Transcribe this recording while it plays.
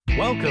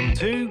Welcome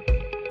to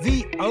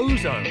The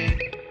Ozone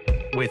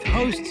with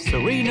host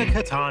Cirina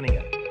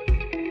Catania.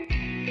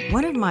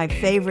 One of my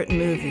favorite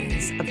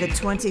movies of the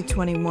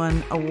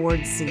 2021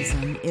 award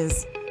season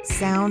is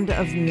Sound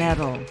of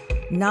Metal,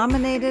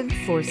 nominated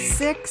for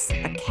 6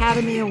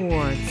 Academy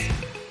Awards.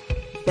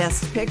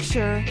 Best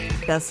Picture,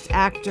 Best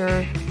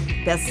Actor,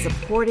 Best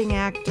Supporting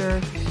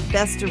Actor,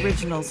 Best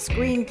Original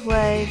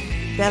Screenplay,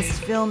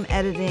 Best Film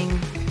Editing,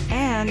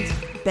 and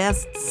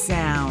Best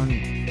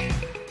Sound.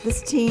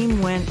 This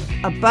team went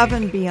above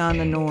and beyond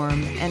the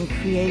norm and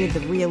created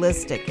the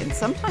realistic and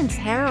sometimes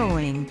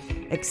harrowing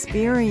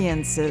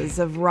experiences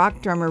of rock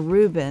drummer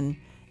Ruben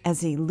as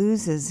he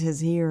loses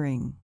his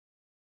hearing.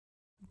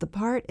 The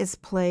part is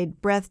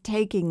played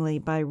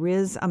breathtakingly by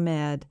Riz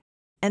Ahmed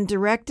and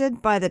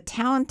directed by the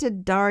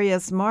talented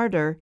Darius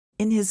Marder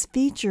in his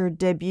feature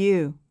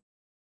debut.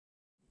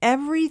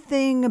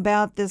 Everything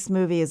about this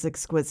movie is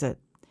exquisite.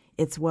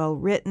 It's well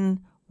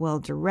written, well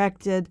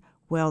directed,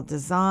 well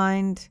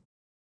designed.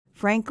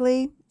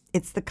 Frankly,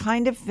 it's the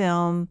kind of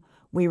film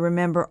we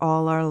remember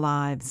all our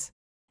lives.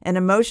 An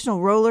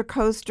emotional roller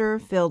coaster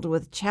filled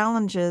with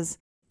challenges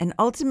and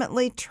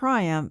ultimately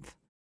triumph.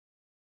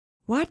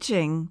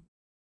 Watching,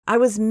 I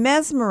was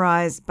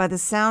mesmerized by the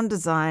sound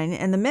design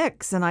and the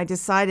mix, and I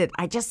decided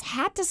I just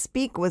had to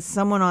speak with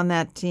someone on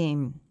that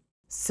team.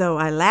 So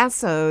I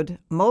lassoed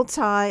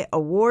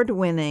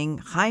multi-award-winning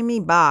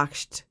Jaime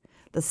Bacht,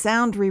 the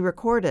sound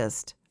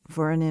re-recordist,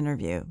 for an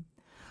interview.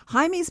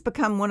 Jaime's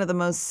become one of the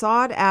most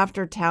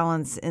sought-after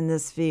talents in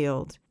this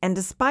field, and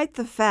despite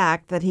the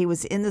fact that he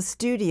was in the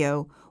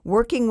studio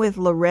working with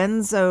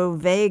Lorenzo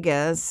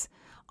Vegas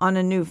on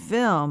a new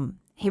film,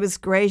 he was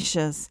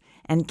gracious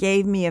and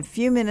gave me a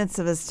few minutes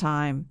of his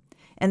time.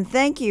 And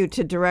thank you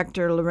to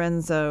director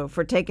Lorenzo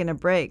for taking a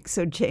break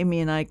so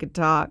Jamie and I could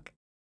talk.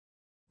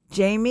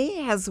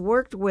 Jamie has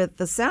worked with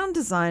the sound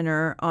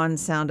designer on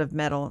Sound of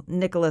Metal,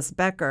 Nicholas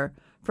Becker,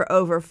 for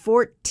over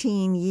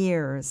 14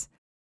 years.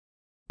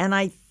 And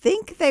I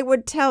think they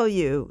would tell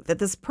you that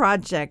this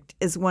project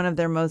is one of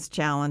their most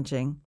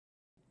challenging.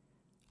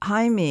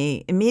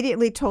 Jaime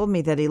immediately told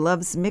me that he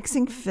loves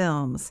mixing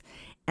films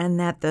and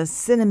that the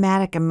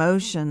cinematic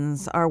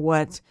emotions are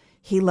what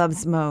he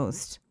loves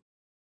most.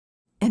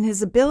 And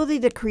his ability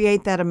to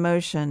create that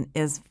emotion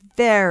is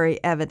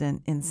very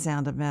evident in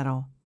Sound of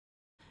Metal.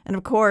 And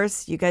of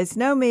course, you guys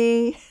know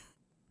me.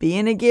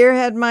 Being a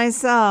gearhead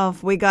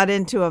myself, we got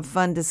into a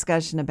fun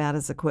discussion about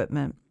his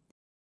equipment.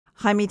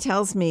 Jaime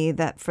tells me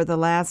that for the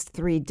last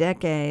 3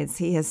 decades,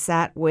 he has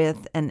sat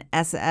with an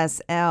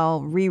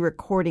SSL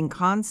re-recording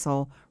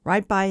console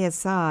right by his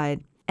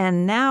side,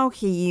 and now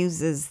he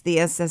uses the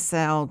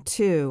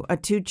SSL-2, a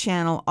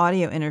 2-channel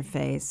audio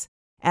interface,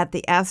 at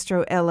the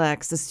Astro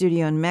LX, a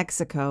studio in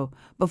Mexico,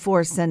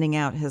 before sending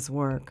out his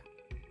work.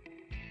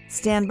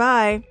 Stand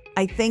by.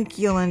 I think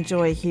you'll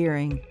enjoy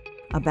hearing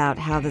about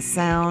how the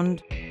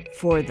sound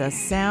for the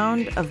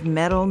Sound of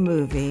Metal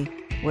movie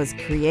was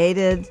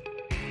created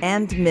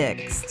and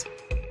mixed.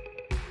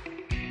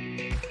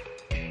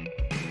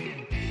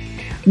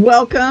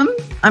 Welcome.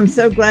 I'm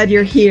so glad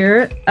you're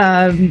here.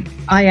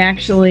 I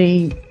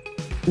actually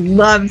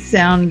love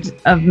Sound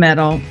of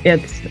Metal.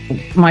 It's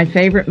my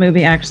favorite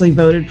movie. I actually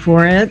voted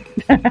for it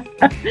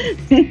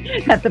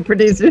at the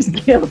Producers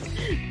Guild.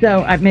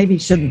 So I maybe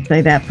shouldn't say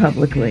that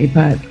publicly,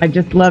 but I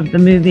just love the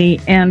movie.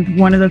 And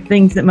one of the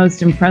things that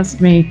most impressed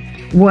me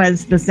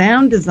was the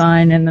sound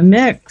design and the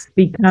mix,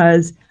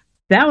 because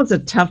that was a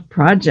tough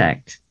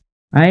project,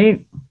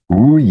 right?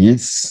 Oh,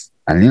 yes.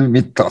 A little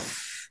bit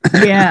tough.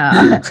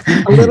 Yeah,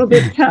 a little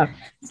bit tough.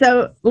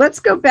 So let's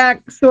go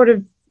back sort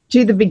of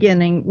to the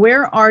beginning.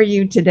 Where are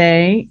you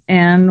today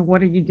and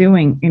what are you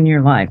doing in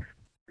your life?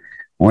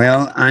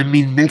 Well, I'm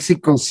in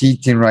Mexico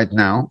City right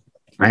now.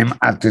 I'm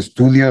at the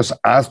studios,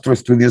 Astro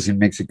Studios in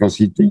Mexico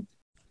City.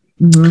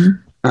 Mm-hmm.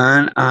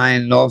 And I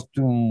love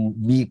to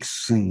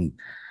mix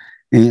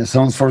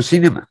sounds for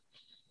cinema.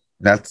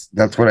 That's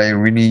what I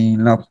really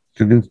love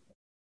to do.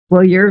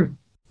 Well, you're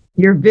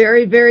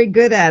very, very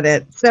good at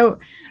it. So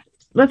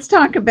let's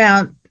talk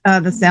about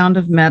the Sound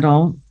of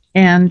Metal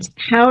and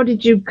how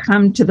did you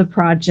come to the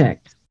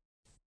project?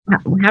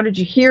 How did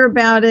you hear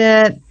about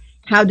it?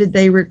 How did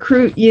they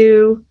recruit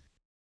you?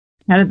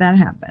 How did that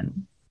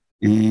happen?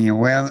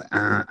 Well,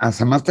 as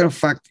a matter of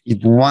fact,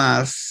 it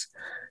was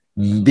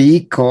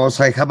because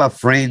I have a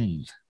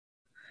friend.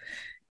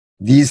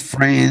 This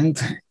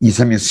friend is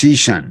a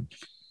musician.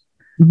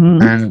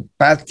 Mm-hmm. And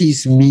Patti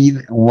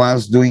Smith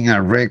was doing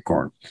a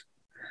record.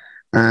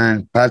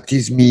 And Patti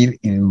Smith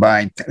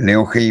invited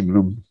Leo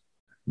Heiblum,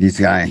 this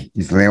guy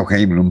is Leo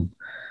Heiblum,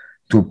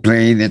 to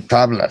play the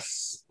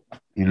tablas,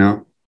 you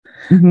know.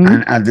 Mm-hmm.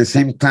 And at the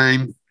same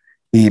time,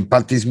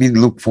 Patti Smith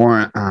looked for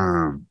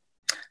a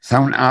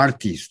sound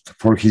artist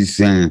for his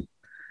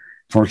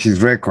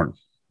record,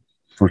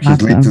 for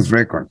his latest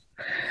record.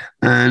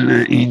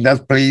 And in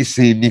that place,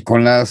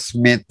 Nicolas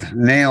met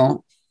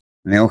Leo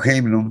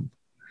Heiblum.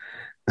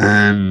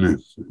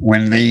 And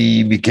when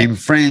they became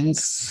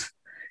friends,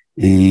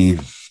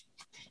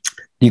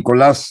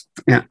 Nicolas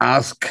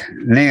asked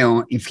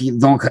Leo if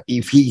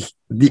he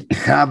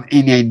have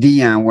any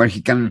idea where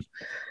he can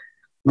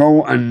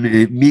go and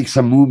mix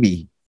a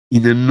movie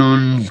in a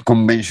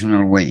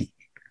non-conventional way.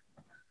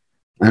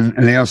 And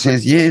Leo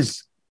says,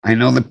 yes, I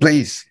know the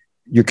place.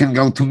 You can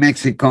go to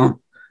Mexico.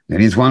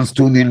 There is one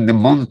studio in the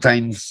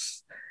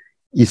mountains.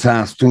 It's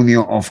a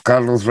studio of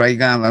Carlos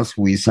Raigadas,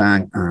 who is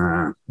a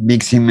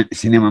big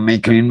cinema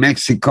maker in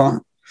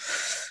Mexico.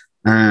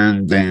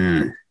 And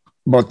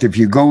but if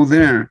you go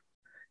there,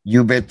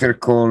 you better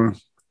call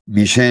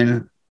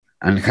Michelle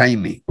and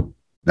Jaime.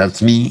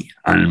 That's me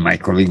and my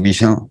colleague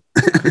Michelle.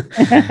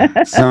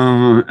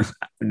 So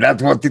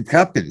that's what it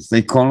happens.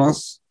 They call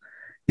us.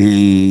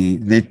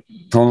 They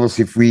told us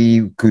if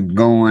we could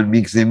go and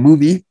mix the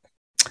movie.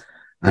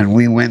 And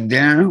we went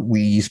there.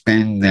 We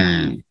spent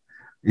at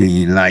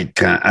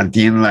the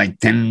end, like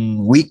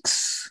 10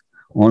 weeks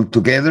all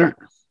together.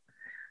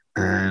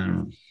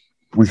 And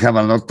we have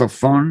a lot of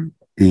fun,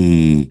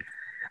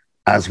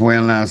 as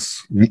well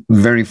as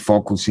very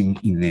focusing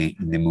in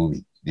the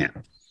movie. Yeah.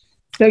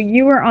 So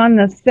you were on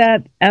the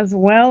set as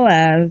well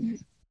as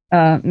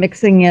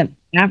mixing it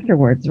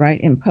afterwards, right,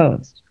 in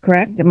post,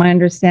 correct? Am I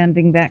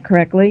understanding that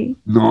correctly?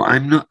 No,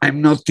 I'm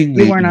not in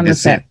You weren't on the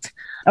set.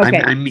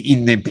 Okay.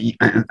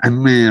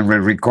 I'm a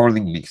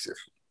recording mixer.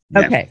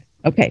 Yeah.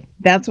 Okay.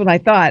 That's what I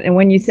thought. And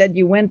when you said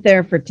you went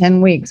there for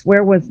 10 weeks,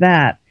 where was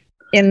that?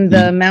 In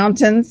the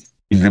mountains?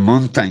 In the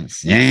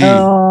mountains, yeah.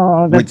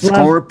 Oh, that's with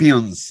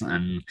scorpions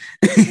and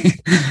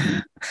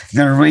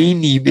the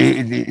rainy.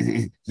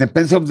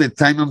 Depends on the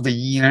time of the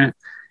year.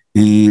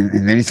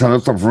 There is a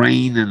lot of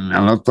rain and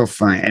a lot of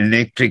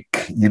electric,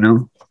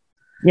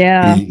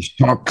 Yeah,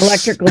 shocks.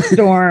 Electrical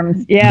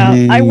storms.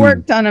 Yeah, I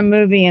worked on a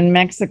movie in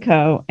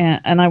Mexico,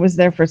 and I was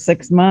there for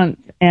 6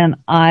 months, and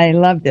I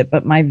loved it.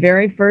 But my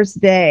very first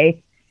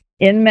day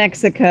in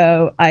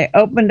Mexico, I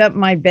opened up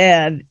my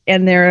bed,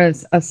 and there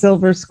is a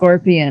silver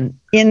scorpion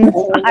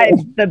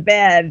inside the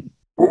bed.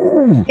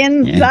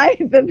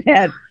 Inside the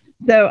bed.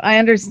 So I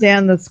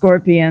understand the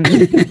scorpion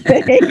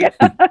thing.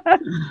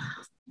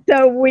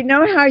 So we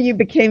know how you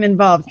became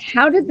involved.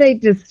 How did they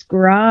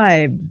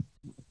describe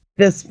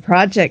this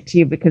project to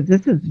you? Because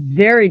this is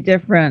very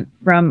different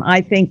from,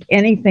 I think,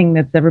 anything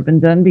that's ever been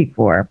done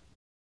before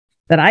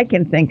that I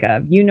can think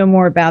of. You know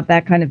more about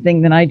that kind of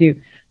thing than I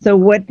do. So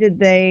what did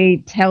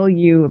they tell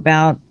you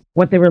about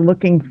what they were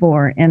looking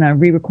for in a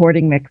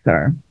re-recording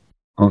mixer?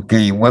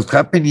 Okay, what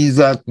happened is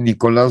that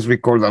Nicolas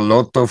recorded a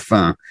lot of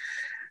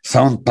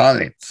sound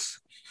palettes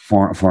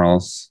for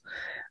us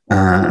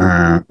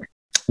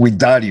with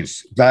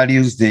Darius.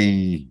 Darius,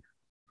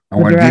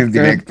 our dear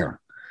director.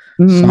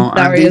 So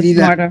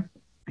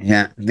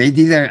they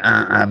did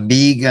a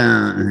big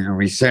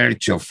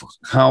research of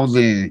how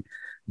the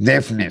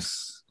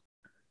deafness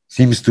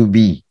seems to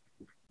be.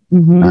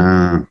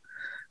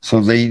 So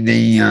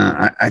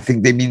I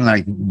think they've been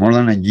like more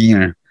than a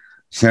year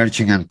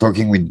searching and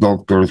talking with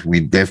doctors,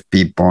 with deaf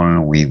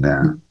people, with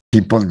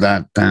people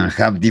that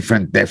have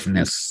different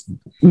deafness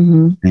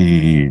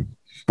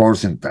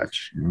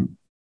percentage.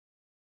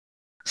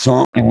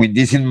 So with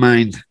this in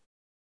mind,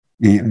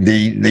 they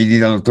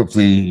did a lot of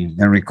the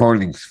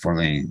recordings for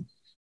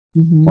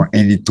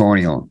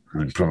editorial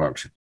and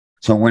production.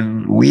 So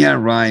when we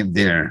arrived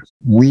there,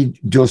 we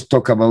just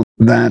talk about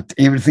that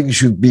everything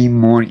should be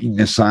more in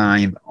the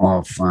side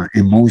of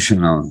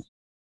emotional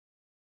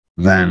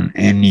than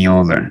any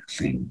other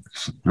thing.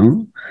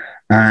 No?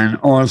 And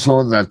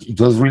also that it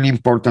was really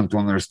important to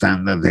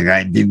understand that the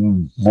guy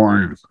didn't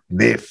born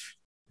deaf.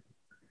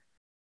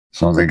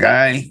 So the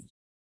guy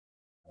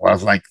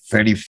was like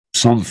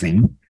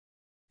 30-something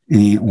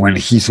when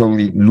he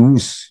suddenly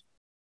lose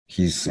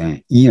his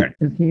ear.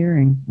 His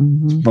hearing.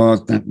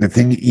 But the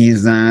thing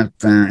is that,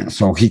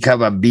 so he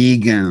have a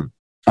big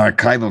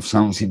archive of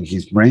sounds in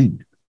his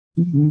brain.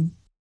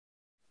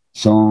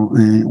 So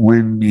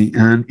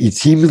and it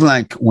seems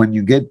like when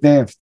you get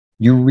deaf,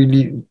 you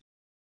really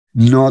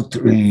not,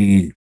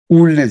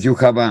 unless you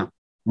have a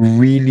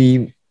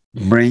really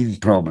brain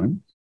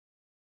problem,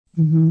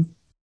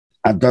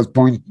 at that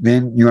point,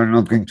 then you are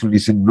not going to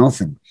listen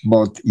nothing.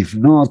 But if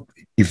not,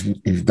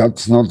 if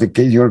that's not the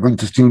case, you are going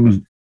to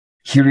still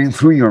hearing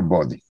through your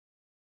body.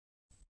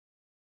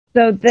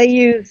 So they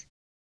used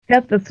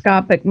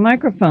stethoscopic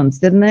microphones,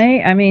 didn't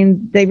they? I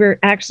mean, they were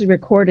actually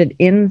recorded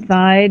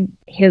inside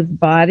his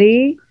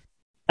body.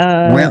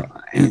 Well,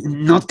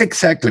 not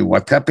exactly.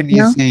 What happened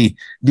is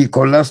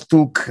Nicolas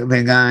took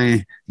the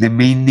guy, the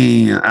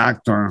main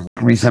actor,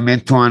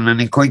 Rizamet, to an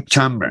anechoic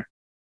chamber,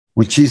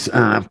 which is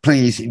a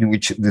place in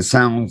which the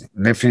sound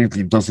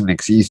definitely doesn't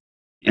exist.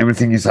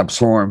 Everything is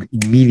absorbed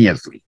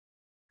immediately.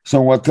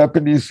 So what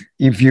happened is,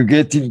 if you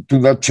get into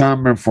that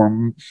chamber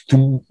for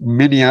too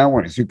many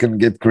hours, you can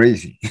get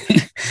crazy.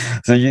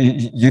 So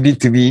you need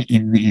to be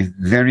in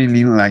very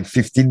little, like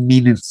 15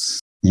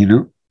 minutes,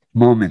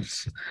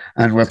 moments.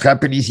 And what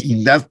happened is,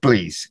 in that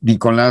place,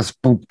 Nicolas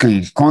put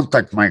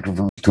contact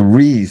microphone to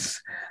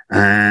Reese.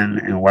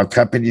 And what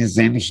happened is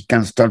then he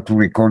can start to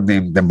record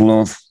the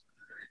blood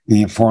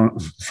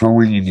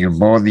flowing in your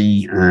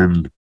body.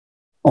 And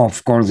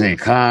of course, the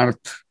heart,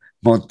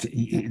 But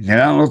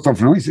there are a lot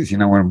of noises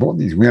in our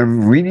bodies. We are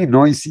really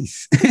noisy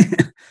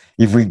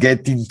if we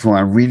get into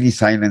a really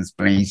silent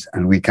place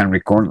and we can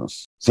record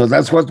us. So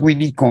that's what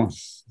Nico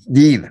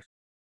did.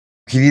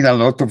 He did a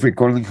lot of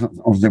recording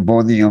of the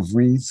body of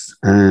Reese,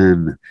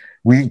 and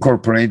we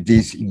incorporate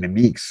this in the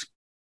mix.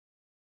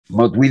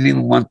 But we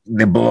didn't want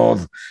the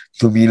blood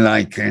to be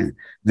like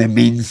the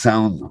main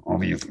sound,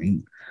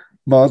 obviously,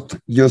 but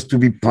just to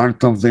be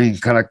part of the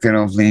character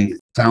of the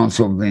sounds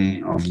of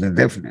the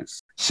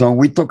deafness. So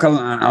we talk a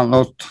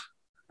lot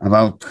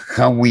about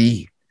how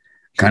we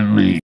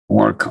can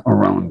work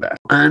around that.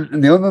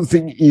 And the other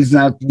thing is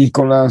that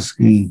Nicolas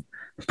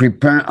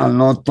prepared a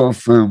lot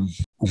of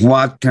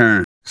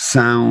water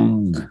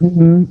sound.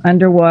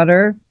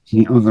 Underwater.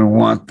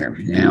 Underwater.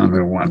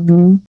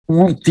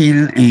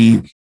 Until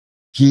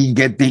he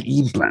get the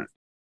implant.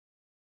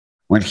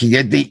 When he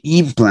get the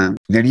implant,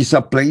 there is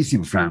a place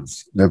in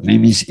France that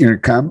name is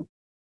IRCAM,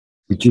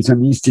 which is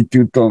an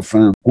institute of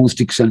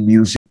acoustics and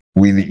music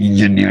with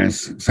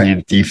engineers,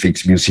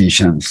 scientifics,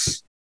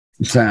 musicians.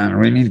 It's a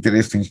really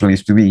interesting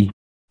place to be.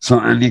 So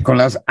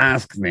Nicolas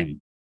asked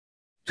them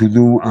to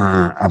do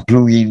a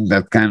plugin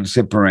that can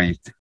separate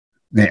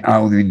the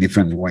audio in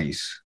different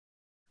ways.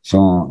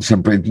 So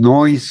separate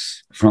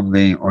noise from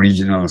the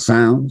original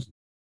sound.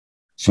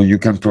 So you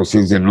can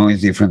process the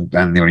noise different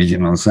than the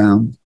original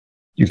sound.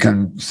 You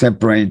can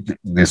separate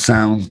the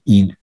sound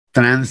in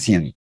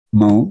transient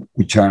mode,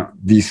 which are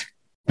these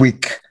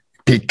quick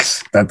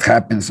peaks that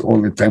happens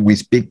all the time we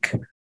speak.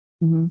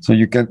 So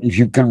you can, if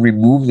you can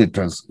remove the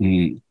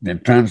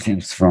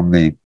transients from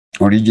the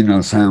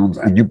original sound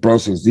and you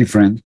process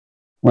different,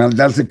 well,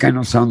 that's the kind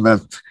of sound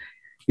that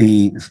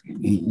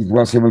it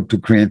was able to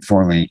create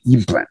for the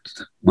implant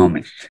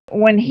moment.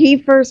 When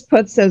he first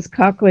puts those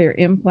cochlear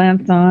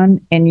implants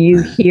on and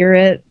you hear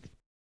it,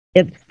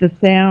 it's the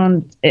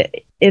sound.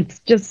 It's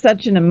just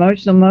such an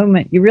emotional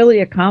moment. You really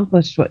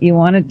accomplished what you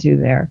wanted to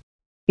there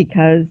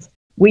because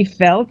we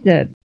felt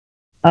it.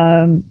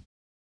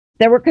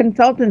 There were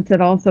consultants that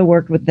also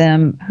worked with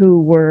them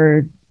who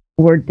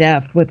were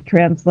deaf with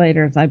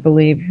translators, I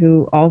believe,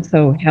 who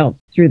also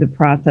helped through the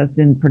process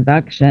in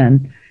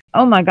production.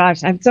 Oh my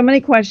gosh, I have so many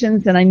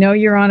questions, and I know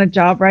you're on a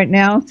job right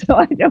now, so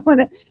I don't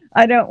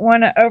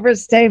want to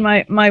overstay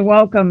my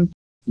welcome.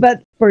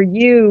 But for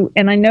you,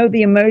 and I know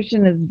the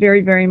emotion is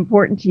very, very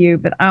important to you,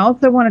 but I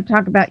also want to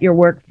talk about your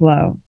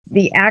workflow,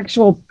 the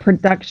actual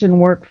production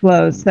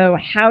workflow. So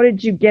how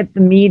did you get the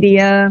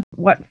media?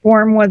 What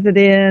form was it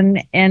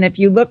in? And if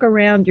you look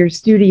around your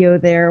studio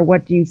there,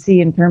 what do you see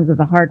in terms of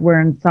the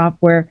hardware and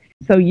software?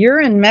 So you're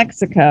in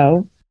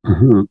Mexico.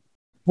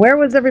 Where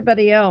was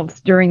everybody else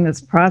during this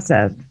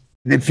process?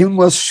 The film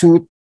was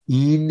shot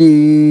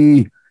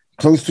in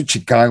close to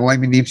Chicago, I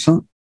believe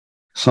so.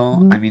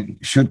 So, I mean,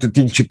 shoot it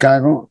in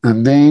Chicago,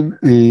 and then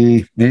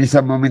there is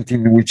a moment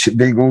in which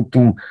they go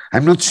to,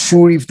 I'm not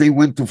sure if they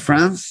went to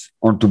France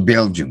or to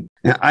Belgium.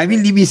 I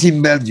believe it's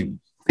in Belgium.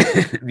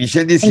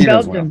 Michelle is in here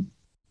Belgium.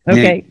 as well.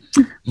 Okay.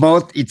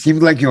 But it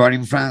seems like you are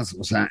in France.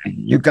 So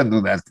you can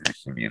do that,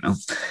 you know.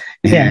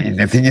 Yeah. And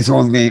the thing is,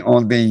 all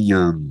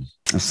the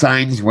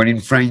signs were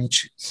in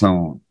French,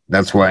 so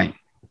that's why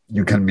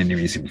you can believe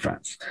it's in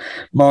France.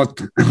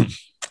 But,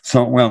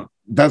 so, well,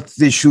 that's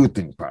the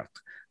shooting part.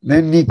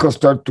 Then Nico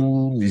started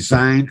to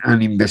design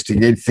and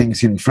investigate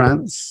things in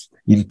France,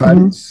 in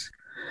Paris.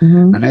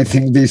 And I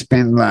think they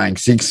spent like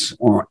 6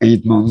 or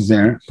 8 months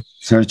there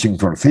searching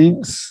for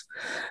things.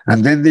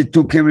 And then they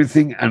took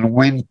everything and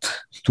went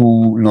to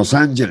Los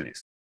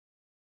Angeles.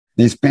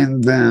 They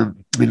spent in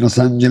Los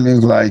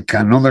Angeles like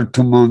another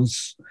 2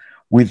 months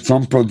with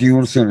some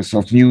producers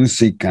of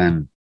music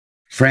and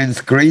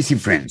friends, crazy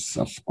friends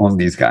of all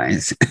these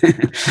guys.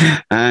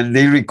 And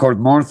they record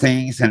more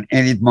things and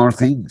edit more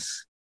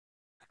things.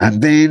 And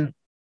then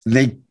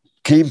they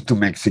came to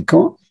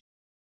Mexico.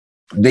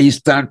 They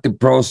started the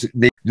process.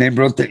 They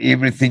brought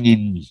everything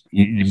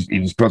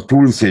in Pro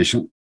Tools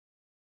session.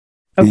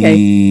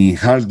 Okay.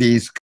 Hard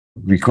disk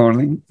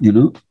recording, you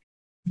know.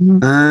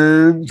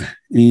 And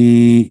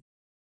the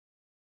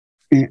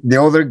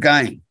other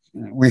guy,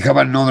 we have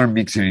another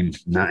mixer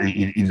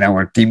in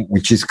our team,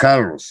 which is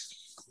Carlos.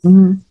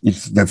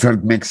 It's the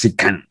third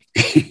Mexican.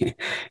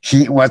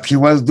 What he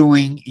was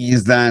doing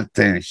is that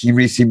he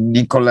received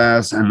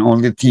Nicolas and all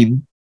the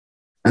team,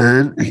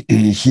 and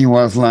he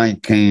was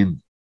like,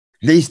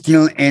 they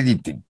still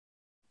editing.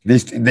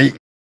 They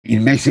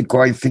in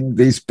Mexico, I think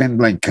they spent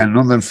like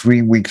another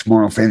 3 weeks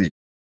more of editing.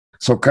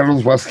 So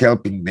Carlos was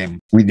helping them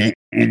with the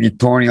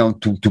editorial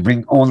to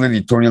bring all the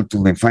editorial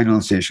to the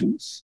final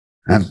sessions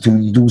and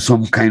to do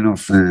some kind of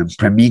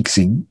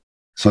premixing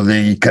so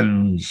they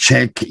can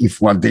check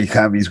if what they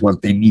have is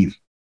what they need.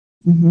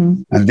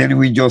 And then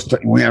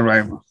we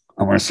arrive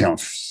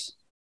ourselves.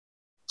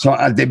 So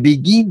at the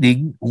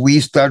beginning, we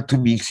start to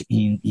mix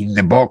in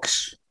the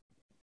box.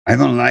 I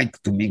don't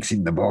like to mix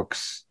in the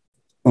box.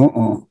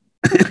 No.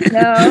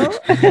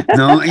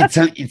 No,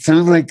 it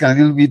sounds like a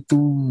little bit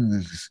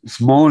too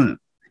small.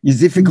 It's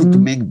difficult to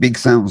make big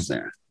sounds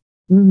there.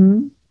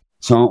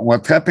 So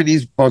what happened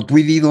is, but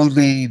we did all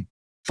the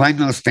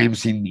final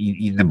stamps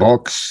in the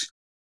box.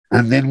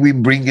 And then we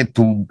bring it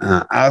to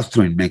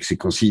Astro in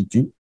Mexico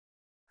City.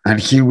 And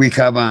here we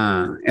have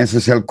a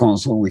SSL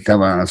console. We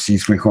have a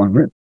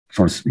C300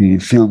 for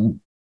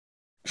film,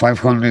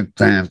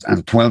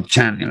 512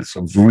 channels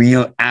of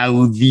real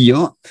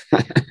audio.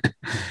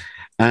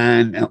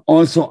 And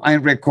also I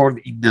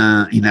record in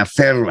a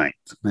Fairlight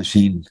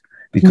machine,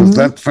 because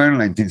that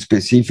Fairlight in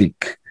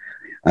specific,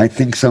 I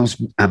think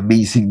sounds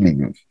amazingly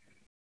good.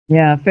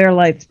 Yeah,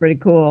 Fairlight's pretty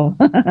cool.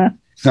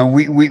 So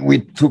we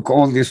took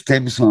all the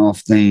stems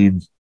of the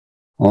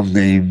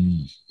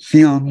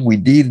film we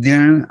did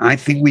there. I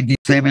think we did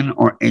 7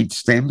 or 8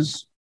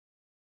 stems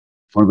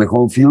for the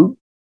whole film.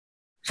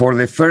 For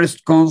the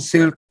first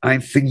concert, I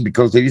think,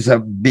 because there is a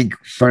big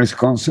first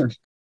concert,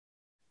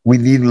 we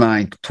did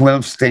like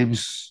 12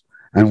 stems,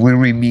 and we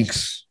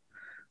remix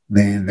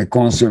the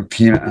concert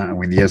here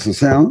with the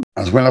SSL,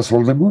 as well as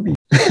all the movie.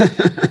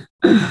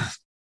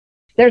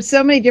 There's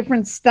so many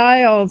different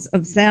styles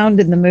of sound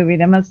in the movie.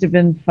 That must have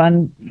been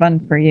fun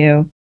for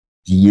you.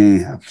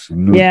 Yeah,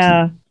 absolutely.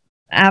 Yeah,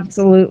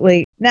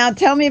 absolutely. Now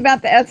tell me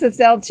about the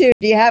SSL2.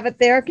 Do you have it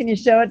there? Can you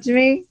show it to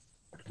me?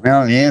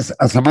 Well, yes.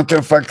 As a matter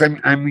of fact,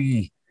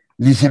 I'm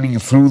listening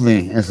through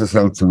the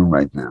SSL2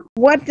 right now.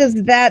 What does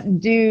that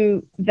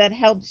do that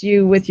helps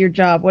you with your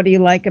job? What do you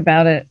like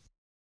about it?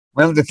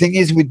 Well, the thing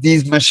is with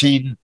this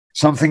machine,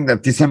 something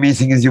that is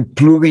amazing is you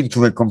plug into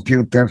the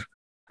computer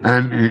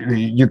and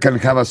you can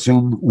have a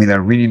Zoom with a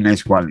really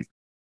nice quality.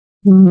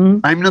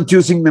 I'm not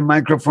using the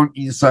microphone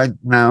inside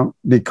now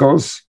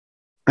because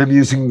I'm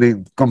using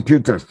the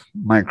computer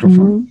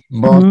microphone,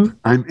 but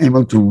I'm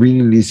able to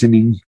really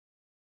listening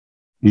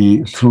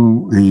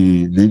through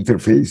the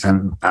interface,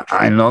 and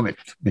I love it,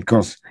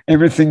 because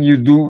everything you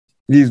do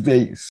these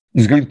days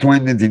is going to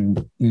end it in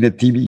the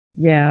TV.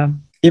 Yeah.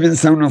 Even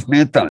Sound of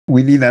Metal,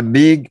 we did a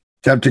big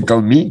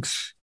theatrical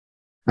mix,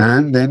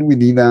 and then we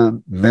did a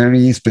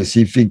very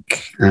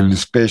specific and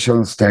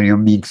special stereo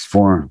mix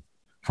for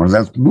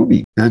that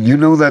movie. And you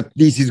know that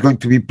this is going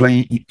to be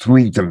playing through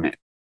internet.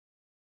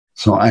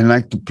 So I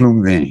like to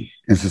plug the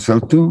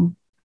SSL2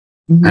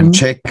 and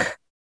check.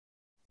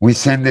 We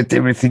send it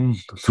everything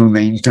through the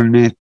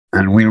internet,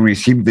 and we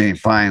receive the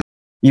file,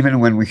 even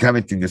when we have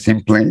it in the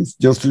same place,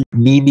 just to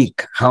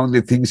mimic how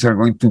the things are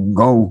going to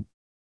go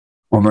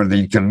over the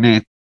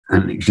internet,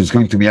 and if it's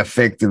going to be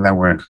affected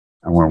our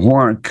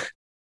work.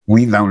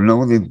 We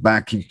download it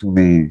back into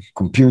the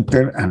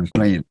computer and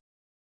play it.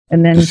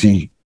 And then to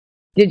see.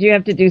 Did you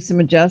have to do some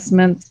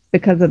adjustments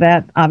because of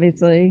that,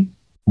 obviously?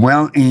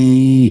 Well,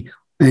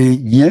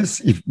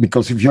 yes,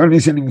 because if you're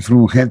listening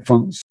through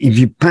headphones, if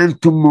you pan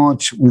too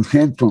much with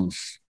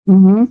headphones,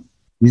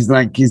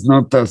 it's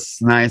not as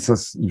nice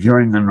as if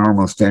you're in a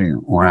normal stereo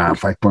or a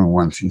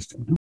 5.1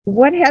 system.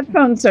 What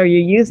headphones are you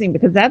using?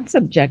 Because that's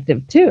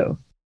subjective too.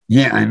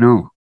 Yeah, I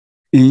know.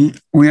 We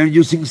are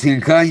using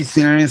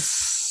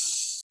Sennheiser's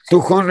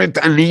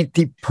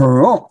 280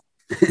 Pro.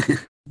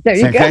 There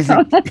you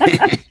go.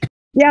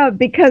 Yeah,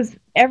 because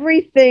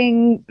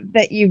everything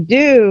that you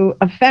do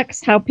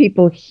affects how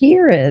people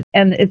hear it.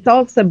 And it's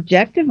all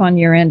subjective on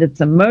your end. It's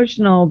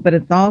emotional, but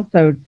it's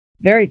also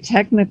very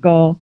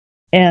technical.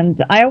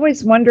 And I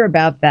always wonder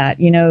about that,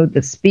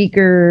 the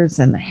speakers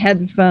and the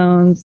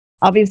headphones.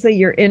 Obviously,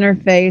 your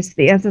interface,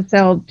 the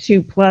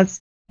SSL2 Plus,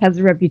 has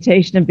a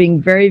reputation of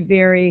being very,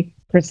 very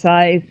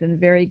precise and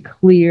very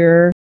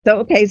clear.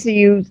 So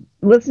you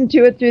listened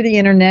to it through the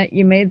internet.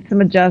 You made some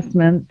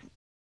adjustments.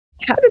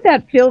 How did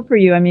that feel for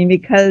you? I mean,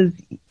 because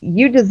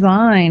you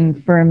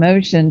design for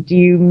emotion. Do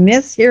you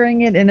miss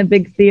hearing it in a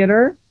big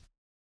theater?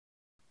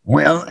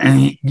 Well,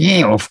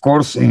 yeah, of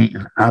course,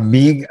 a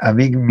big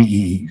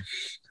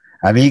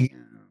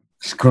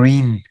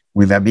screen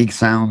with a big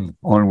sound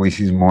always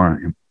is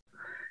more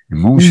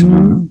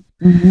emotional.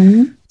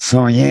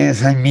 So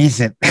yes, I miss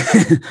it.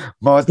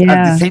 But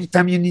at the same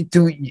time, you need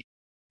to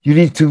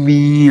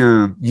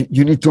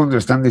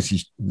understand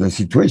the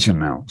situation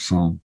now.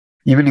 So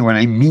even when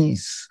I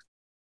miss,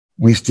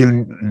 we still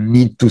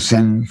need to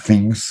send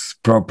things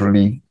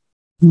properly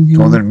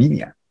to other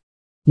media.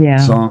 Yeah.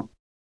 So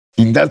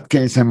in that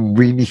case, I'm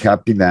really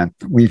happy that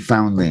we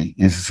found the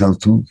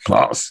SSL2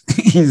 Plus.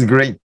 It's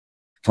great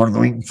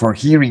for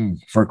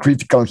hearing, for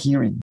critical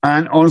hearing.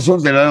 And also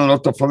there are a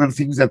lot of other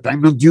things that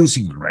I'm not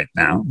using right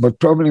now, but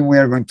probably we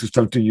are going to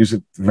start to use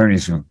it very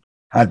soon.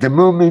 At the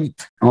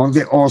moment, on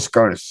the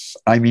Oscars,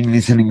 I've been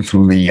listening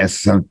through the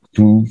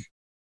SSL2.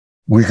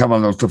 We have a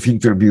lot of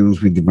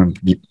interviews with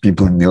different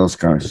people in the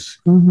Oscars,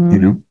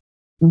 and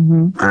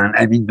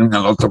I've been doing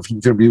a lot of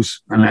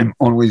interviews, and I'm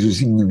always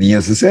using the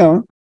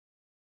SSL,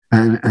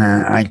 and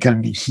I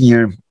can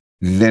hear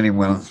very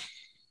well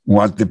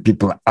what the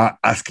people are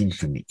asking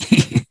to me.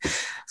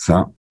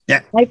 So,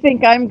 yeah. I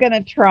think I'm going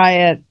to try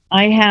it.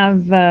 I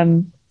have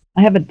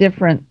a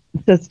different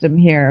system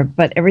here,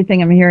 but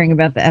everything I'm hearing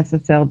about the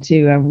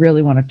SSL2, I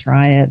really want to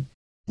try it.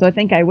 So I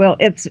think I will.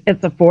 It's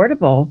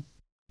affordable.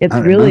 It's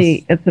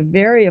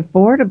very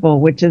affordable,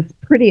 which is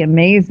pretty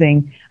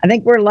amazing. I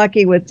think we're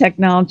lucky with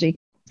technology.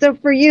 So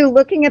for you,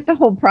 looking at the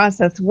whole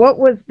process, what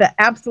was the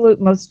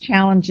absolute most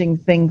challenging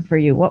thing for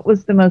you? What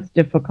was the most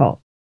difficult?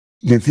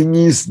 The thing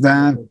is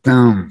that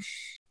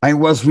I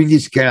was really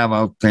scared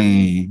about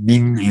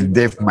being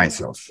deaf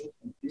myself.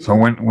 So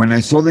when I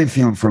saw the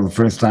film for the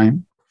first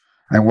time,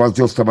 I was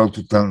just about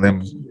to tell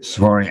them,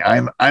 sorry,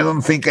 I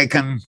don't think I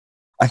can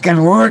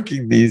work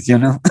in this,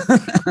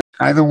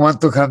 I don't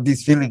want to have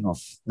this feeling of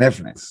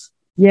deafness.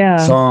 Yeah.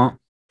 So,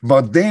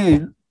 but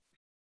then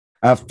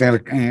after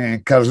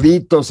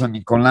Carlitos and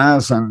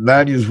Nicolas and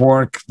Darius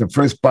work the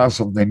first pass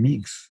of the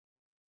mix,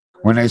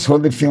 when I saw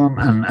the film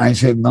and I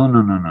said, no.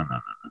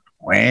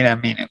 Wait a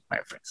minute, my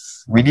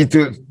friends. We need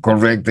to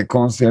correct the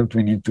concept.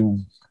 We need to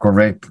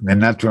correct the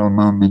natural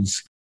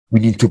moments. We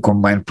need to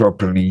combine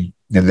properly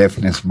the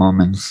deafness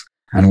moments.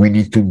 And we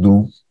need to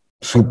do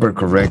super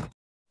correct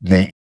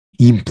the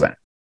implant.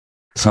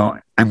 So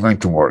I'm going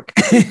to work.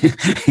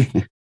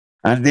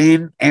 And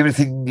then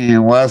everything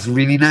was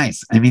really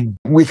nice. I mean,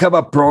 we have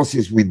a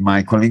process with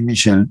my colleague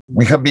Michelle.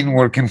 We have been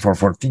working for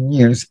 14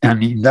 years.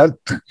 And in that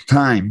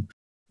time,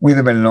 we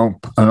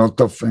developed a lot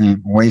of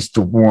ways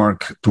to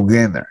work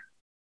together.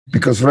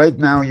 Because right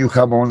now you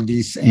have all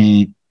these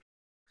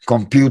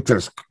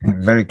computers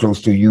very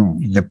close to you.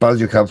 In the past,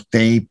 you have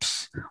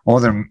tapes,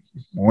 other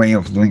way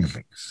of doing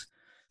things.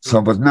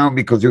 So, but now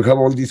because you have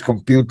all these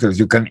computers,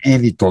 you can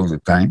edit all the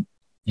time.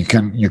 You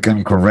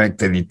can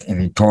correct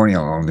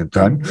editorial all the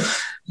time,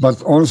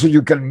 but also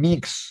you can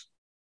mix.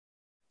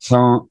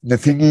 So the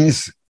thing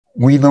is,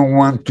 we don't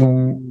want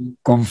to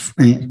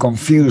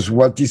confuse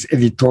what is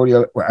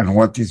editorial and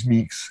what is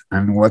mix,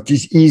 and what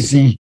is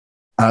easy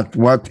at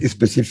what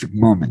specific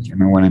moment. You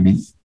know what I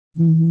mean?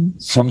 Mm-hmm.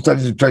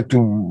 Sometimes you try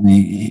to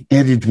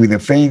edit with a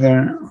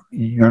fader,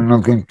 you're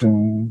not going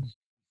to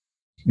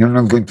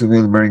do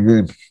it very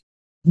good.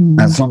 Mm-hmm.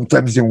 And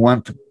sometimes you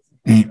want to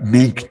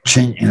make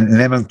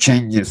level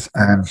changes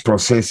and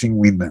processing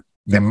with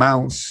the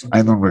mouse.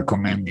 I don't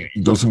recommend it.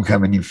 It doesn't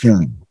have any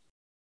feeling.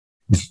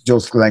 It's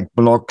just like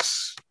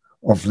blocks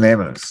of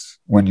levels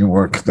when you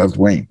work that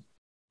way.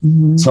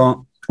 Mm-hmm.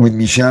 So with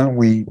Michelle,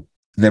 we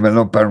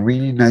develop a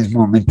really nice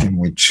moment in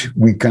which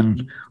we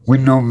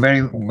know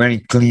very, very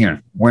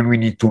clear when we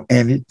need to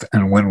edit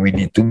and when we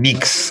need to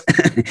mix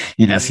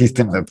in a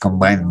system that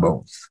combines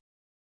both.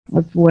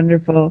 That's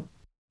wonderful.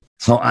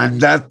 So, and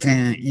that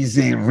is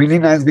really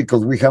nice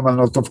because we have a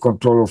lot of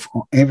control of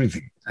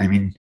everything. I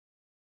mean,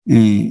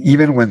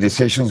 even when the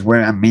sessions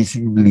were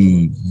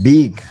amazingly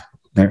big,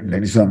 there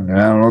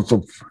are lots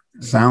of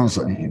sounds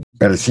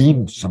per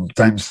scene,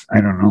 sometimes,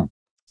 I don't know,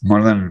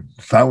 more than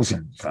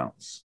 1,000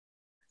 sounds.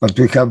 But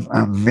we have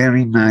a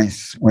very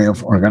nice way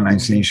of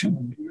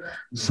organization.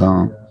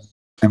 So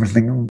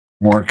everything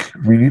works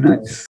really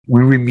nice. We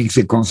remix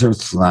the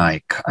concerts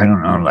like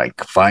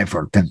 5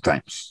 or 10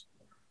 times.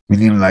 We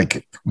didn't like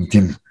it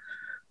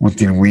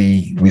until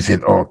we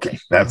said, okay,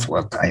 that's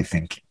what I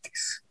think it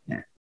is.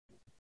 Yeah.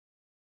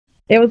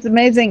 It was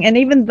amazing. And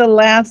even the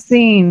last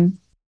scene,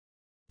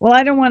 well,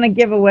 I don't want to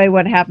give away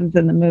what happens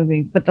in the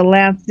movie, but the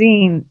last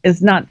scene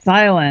is not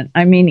silent.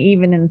 I mean,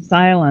 even in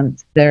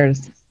silence,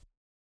 there's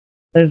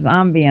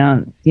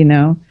ambiance,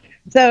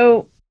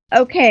 So,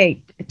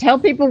 okay, tell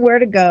people where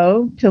to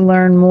go to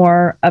learn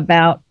more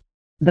about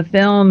the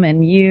film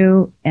and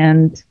you,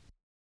 and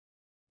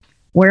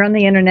where on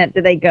the internet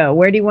do they go?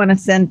 Where do you want to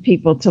send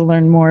people to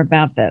learn more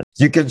about this?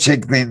 You can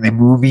check the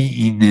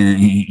movie in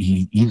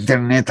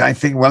internet. I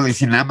think,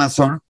 it's in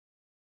Amazon.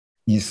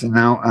 It's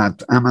now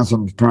at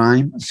Amazon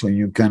Prime, so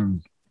you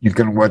can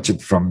watch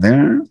it from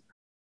there.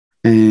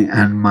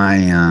 And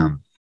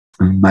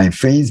my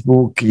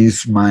Facebook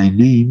is, my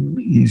name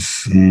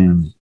is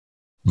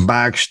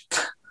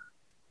Baxt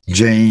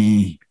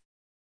J.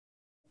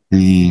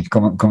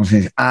 ¿Cómo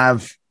se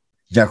dice?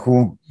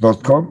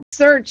 @yahoo.com.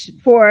 Search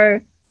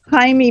for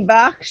Jaime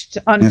Bacht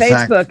on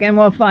Facebook and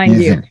we'll find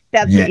you.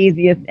 That's the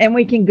easiest. And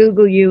we can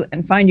Google you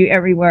and find you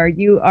everywhere.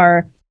 You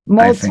are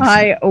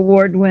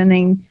multi-award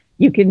winning.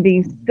 You can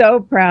be so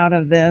proud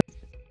of this.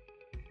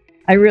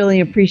 I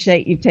really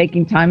appreciate you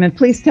taking time. And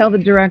please tell the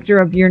director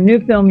of your new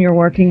film you're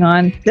working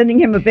on, sending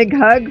him a big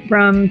hug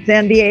from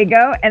San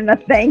Diego and a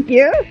thank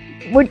you.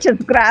 Muchas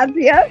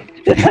gracias.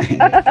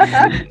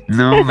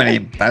 No, hombre,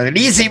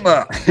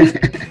 padrísimo.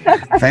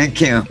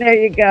 Thank you. There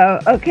you go.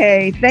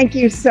 Okay. Thank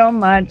you so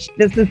much.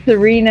 This is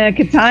Cirina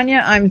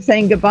Catania. I'm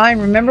saying goodbye.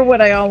 And remember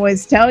what I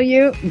always tell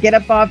you, get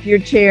up off your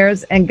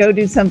chairs and go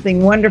do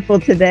something wonderful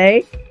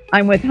today.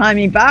 I'm with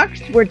Jaime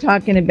Bacht. We're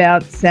talking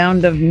about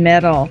Sound of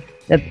Metal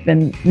that's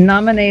been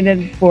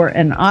nominated for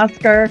an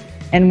Oscar.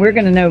 And we're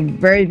going to know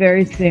very,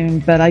 very soon.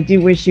 But I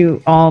do wish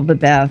you all the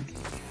best.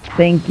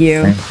 Thank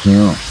you. Thank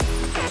you.